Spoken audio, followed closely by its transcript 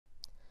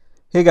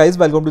Hey guys,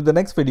 welcome to the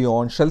next video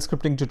on shell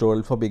scripting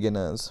tutorial for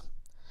beginners.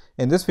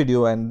 In this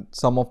video and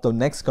some of the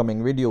next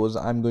coming videos,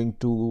 I'm going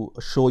to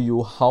show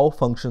you how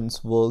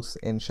functions works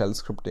in shell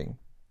scripting.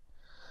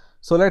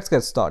 So let's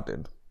get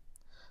started.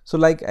 So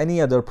like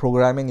any other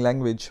programming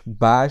language,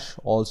 Bash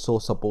also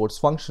supports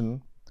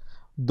function,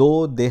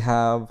 though they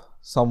have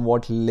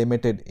somewhat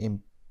limited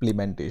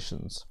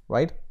implementations,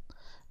 right?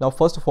 Now,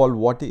 first of all,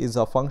 what is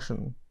a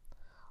function?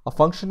 A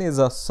function is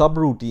a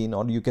subroutine,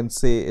 or you can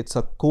say it's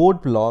a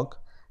code block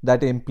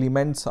that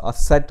implements a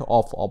set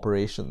of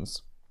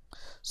operations.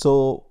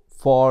 So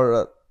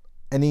for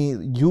any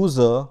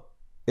user,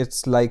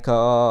 it's like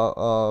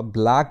a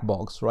black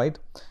box, right?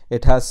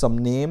 It has some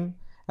name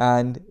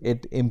and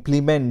it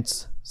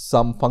implements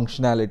some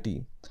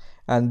functionality,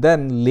 and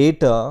then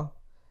later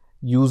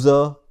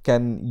user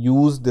can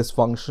use this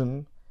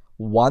function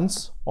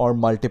once or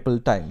multiple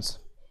times.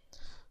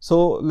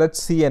 So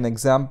let's see an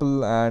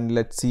example and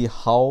let's see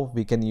how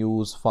we can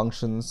use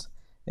functions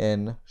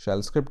in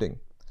shell scripting.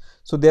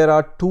 So there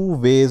are two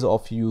ways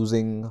of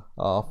using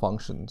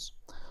functions.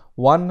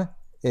 One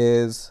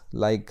is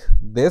like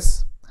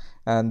this,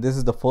 and this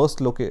is the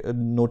first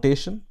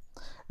notation,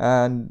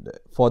 and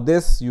for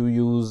this you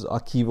use a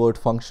keyword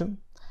function,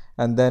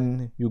 and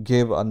then you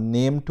give a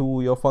name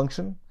to your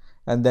function,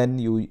 and then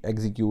you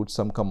execute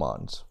some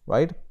commands,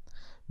 right?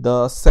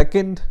 The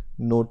second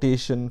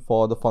notation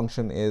for the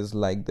function is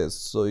like this.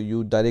 So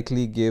you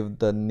directly give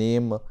the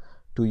name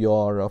to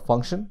your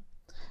function,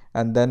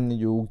 and then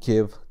you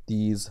give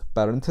these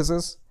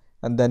parentheses,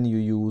 and then you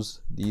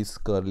use these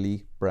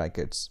curly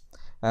brackets,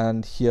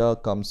 and here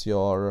comes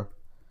your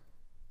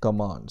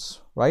commands,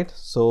 right?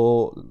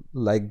 So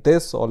like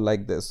this or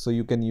like this. So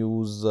you can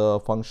use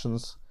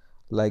functions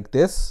like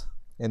this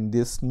in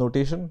this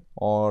notation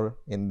or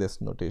in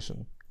this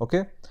notation.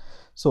 Okay,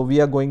 so we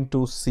are going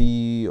to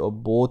see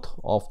both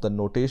of the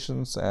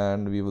notations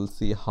and we will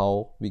see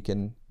how we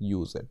can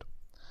use it.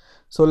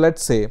 So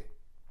let's say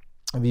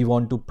we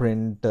want to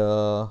print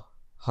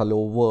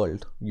hello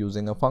world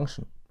using a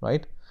function,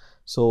 right?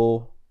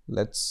 So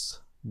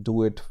let's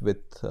do it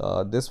with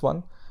this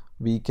one.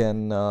 We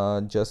can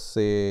just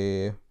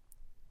say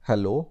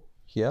hello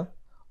here,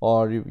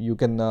 or you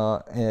can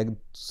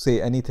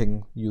say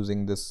anything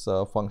using this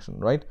function,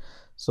 right?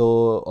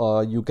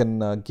 So you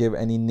can give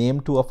any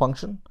name to a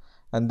function,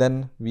 and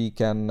then we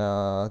can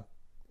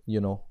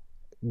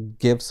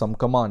give some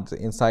commands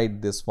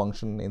inside this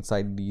function,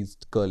 inside these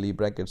curly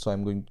brackets. So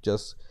I'm going to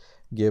just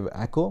give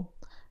echo,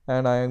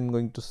 and I am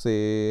going to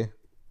say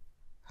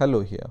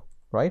hello here,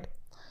 right?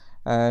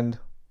 And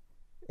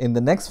in the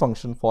next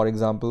function, for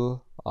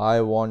example, I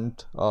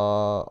want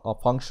a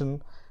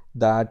function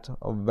that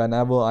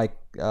whenever I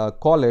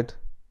call it,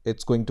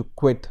 it's going to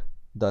quit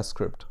the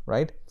script,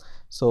 right?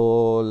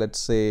 So let's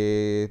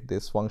say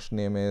this function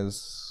name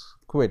is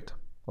quit.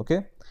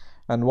 Okay,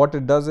 and what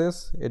it does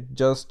is it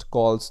just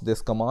calls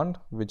this command,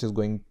 which is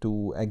going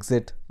to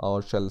exit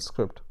our shell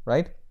script,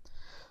 right?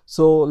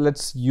 So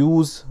let's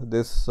use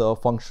this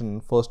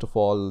function, first of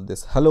all,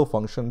 this hello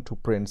function, to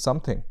print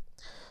something.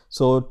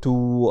 So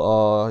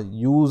to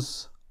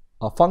use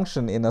a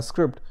function in a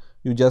script,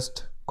 you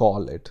just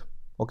call it.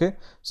 Okay,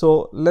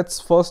 so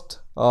let's first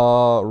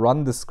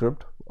run this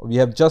script. We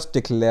have just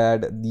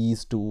declared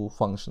these two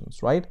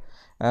functions, right?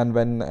 And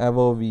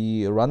whenever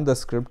we run the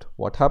script,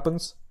 what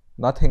happens?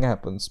 Nothing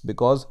happens,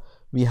 because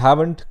we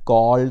haven't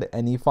called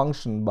any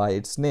function by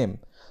its name.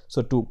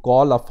 So to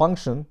call a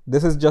function,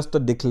 this is just a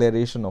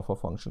declaration of a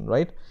function,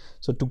 right?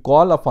 So to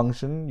call a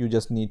function, you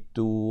just need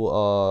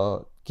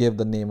to give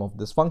the name of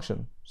this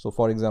function. So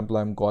for example,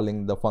 I'm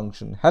calling the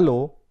function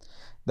hello,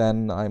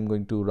 then I'm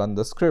going to run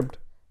the script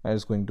and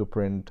it's going to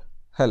print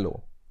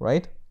hello,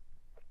 right?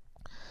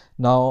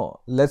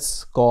 Now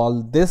let's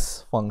call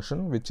this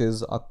function, which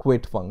is a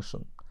quit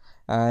function,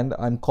 and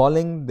I'm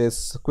calling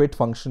this quit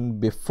function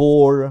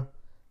before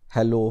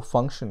hello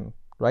function,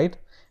 right?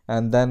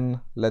 And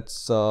then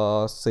let's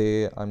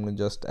say I'm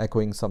just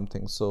echoing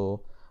something.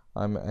 So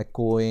I'm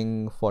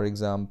echoing, for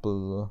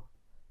example,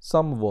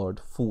 some word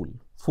fool.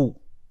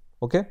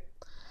 Okay,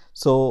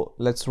 so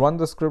let's run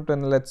the script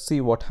and let's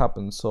see what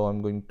happens. So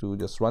I'm going to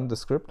just run the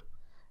script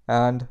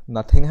and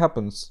nothing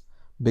happens,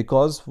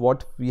 because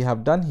what we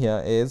have done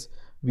here is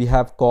we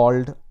have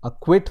called a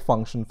quit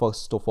function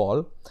first of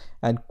all,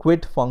 and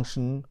quit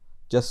function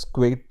just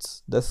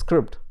quits the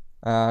script,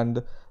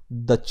 and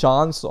the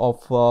chance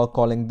of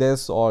calling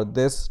this or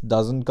this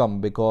doesn't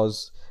come,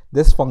 because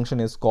this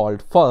function is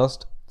called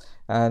first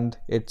and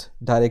it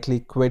directly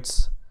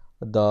quits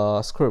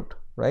the script,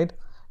 right?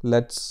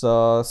 Let's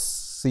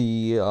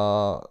see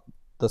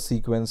the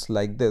sequence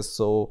like this.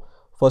 So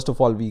first of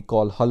all, we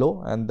call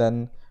hello, and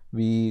then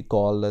we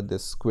call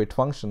this quit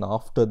function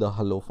after the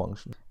hello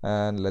function,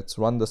 and let's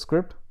run the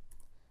script.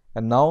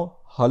 And now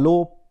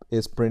hello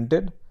is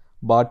printed,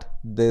 but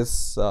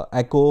this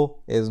echo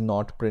is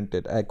not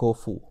printed, echo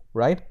foo,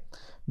 right?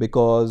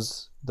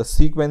 Because the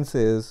sequence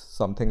is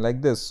something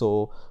like this.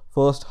 So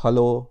first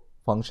hello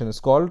function is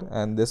called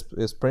and this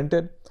is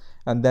printed,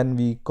 and then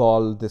we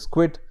call this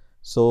quit,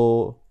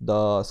 so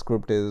the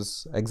script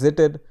is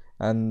exited,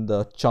 and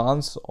the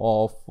chance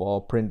of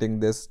printing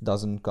this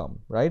doesn't come,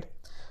 right?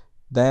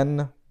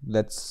 Then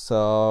let's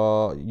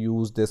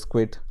use this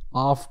quit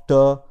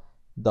after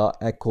the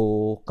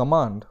echo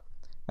command,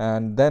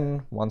 and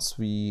then once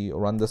we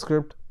run the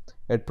script,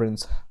 it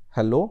prints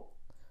hello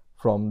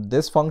from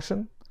this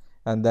function,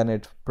 and then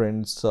it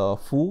prints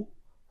foo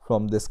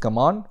from this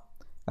command,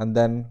 and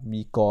then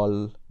we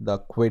call the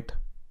quit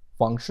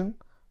function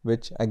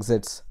which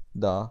exits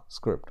the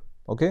script.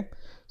 Okay,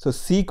 so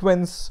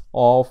sequence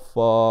of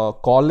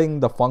calling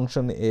the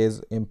function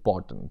is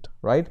important,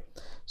 right?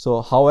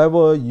 So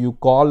however you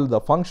call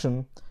the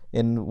function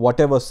in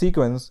whatever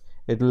sequence,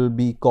 it will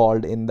be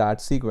called in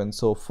that sequence.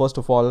 So first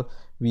of all,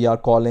 we are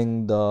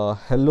calling the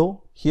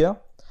hello here,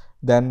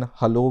 then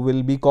hello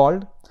will be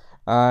called,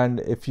 and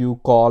if you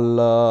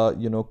call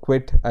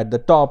quit at the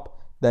top,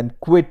 then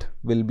quit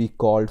will be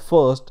called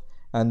first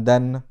and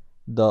then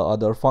the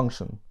other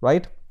function,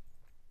 right?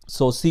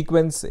 So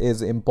sequence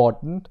is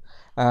important,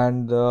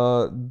 and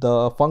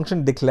the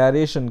function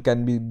declaration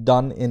can be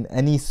done in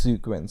any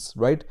sequence,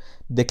 right?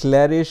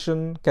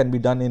 Declaration can be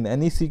done in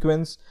any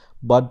sequence,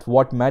 but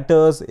what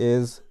matters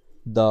is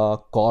the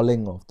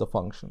calling of the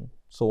function.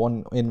 So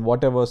in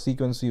whatever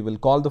sequence you will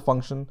call the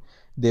function,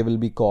 they will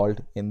be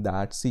called in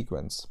that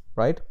sequence,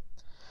 right?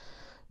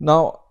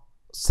 Now,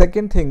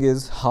 second thing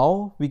is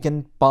how we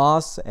can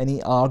pass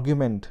any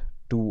argument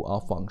to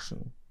our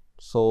function.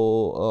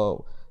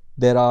 So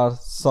there are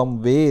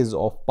some ways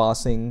of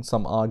passing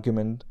some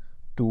argument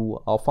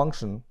to our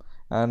function,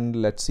 and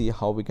let's see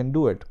how we can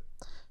do it.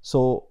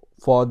 So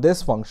for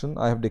this function,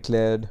 I have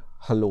declared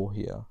hello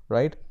here,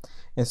 right?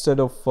 Instead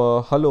of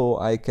hello,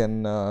 I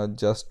can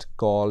just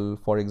call,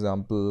 for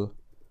example,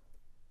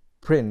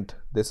 print.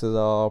 This is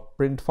a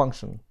print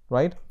function,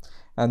 right?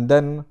 And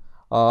then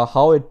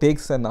how it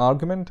takes an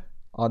argument.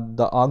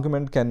 The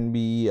argument can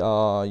be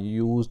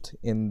used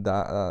in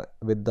the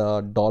with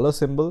the dollar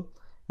symbol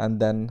and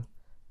then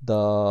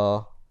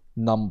the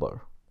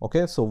number.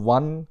 Okay, so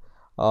 1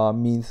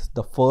 means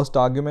the first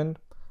argument.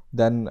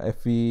 Then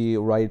if we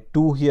write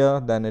 2 here,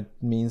 then it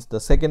means the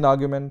second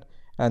argument,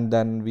 and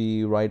then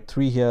we write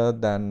 3 here,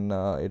 then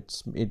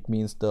it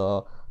means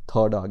the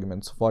third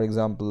argument. So for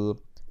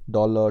example,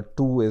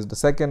 $2 is the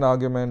second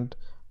argument,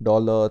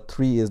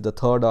 $3 is the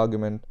third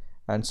argument,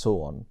 and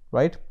so on,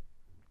 right?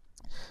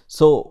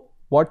 So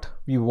what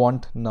we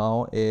want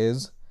now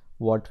is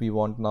we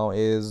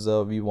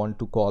want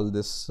to call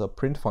this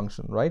print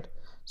function, right?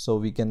 So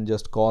we can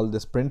just call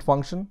this print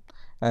function,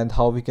 and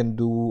how we can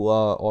do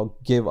or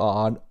give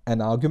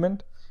an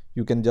argument.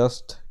 You can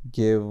just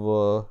give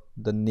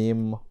the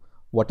name,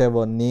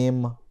 whatever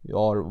name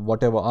or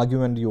whatever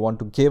argument you want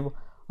to give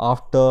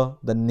after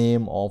the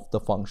name of the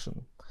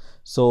function.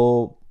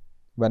 So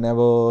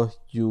whenever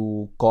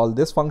you call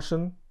this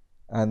function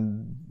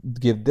and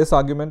give this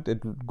argument,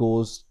 it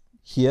goes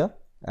here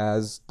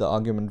as the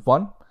argument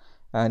 1,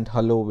 and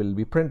hello will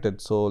be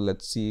printed. So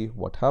let's see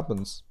what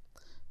happens.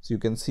 So you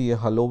can see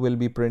hello will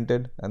be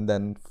printed, and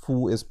then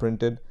foo is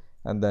printed,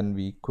 and then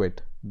we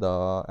quit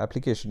the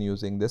application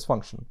using this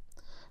function.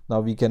 Now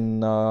we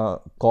can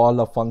call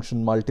a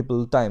function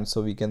multiple times.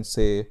 So we can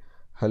say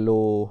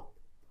hello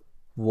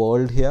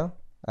world here,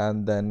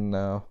 and then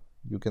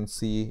you can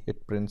see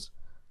it prints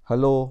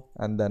hello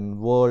and then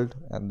world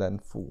and then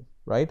foo,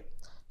 right?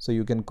 So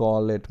you can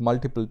call it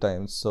multiple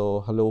times.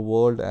 So hello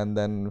world, and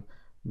then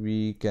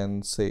we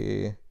can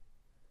say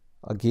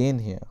again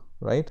here,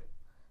 right?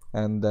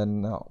 And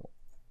then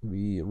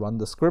we run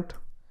the script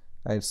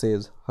and it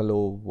says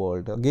hello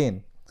world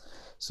again.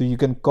 So you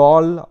can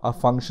call a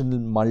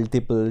function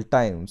multiple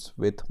times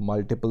with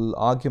multiple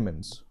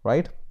arguments,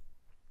 right?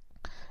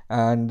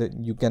 And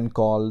you can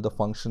call the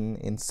function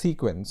in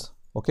sequence.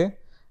 Okay,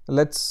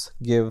 let's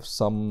give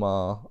some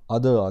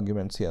other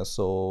arguments here.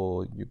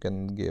 So you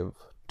can give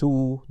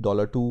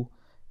 $2,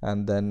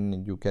 and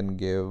then you can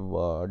give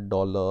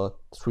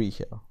 $3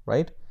 here,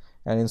 right?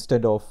 And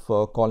instead of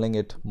calling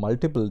it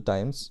multiple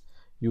times,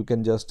 you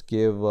can just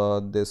give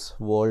this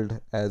world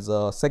as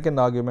a second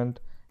argument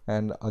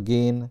and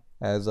again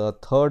as a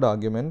third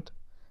argument,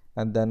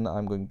 and then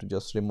I'm going to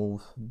just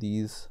remove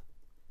these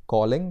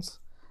callings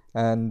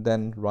and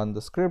then run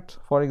the script,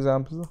 for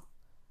example,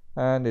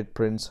 and it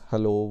prints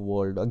hello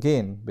world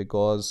again,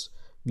 because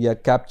we are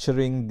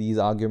capturing these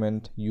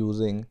arguments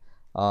using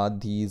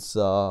these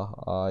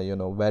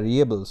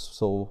variables.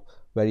 So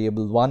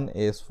variable 1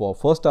 is for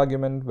first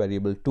argument,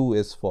 variable 2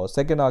 is for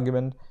second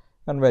argument,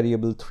 and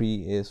variable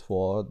 3 is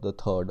for the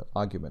third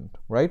argument,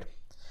 right?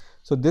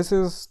 So this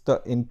is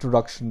the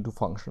introduction to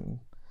function.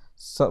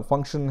 So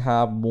function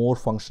have more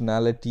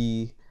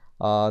functionality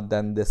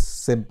than this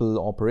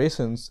simple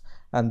operations,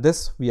 and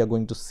this we are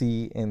going to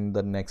see in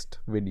the next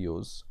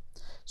videos.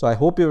 So I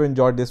hope you've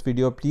enjoyed this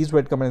video. Please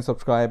rate, comment, and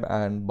subscribe,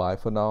 and bye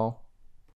for now.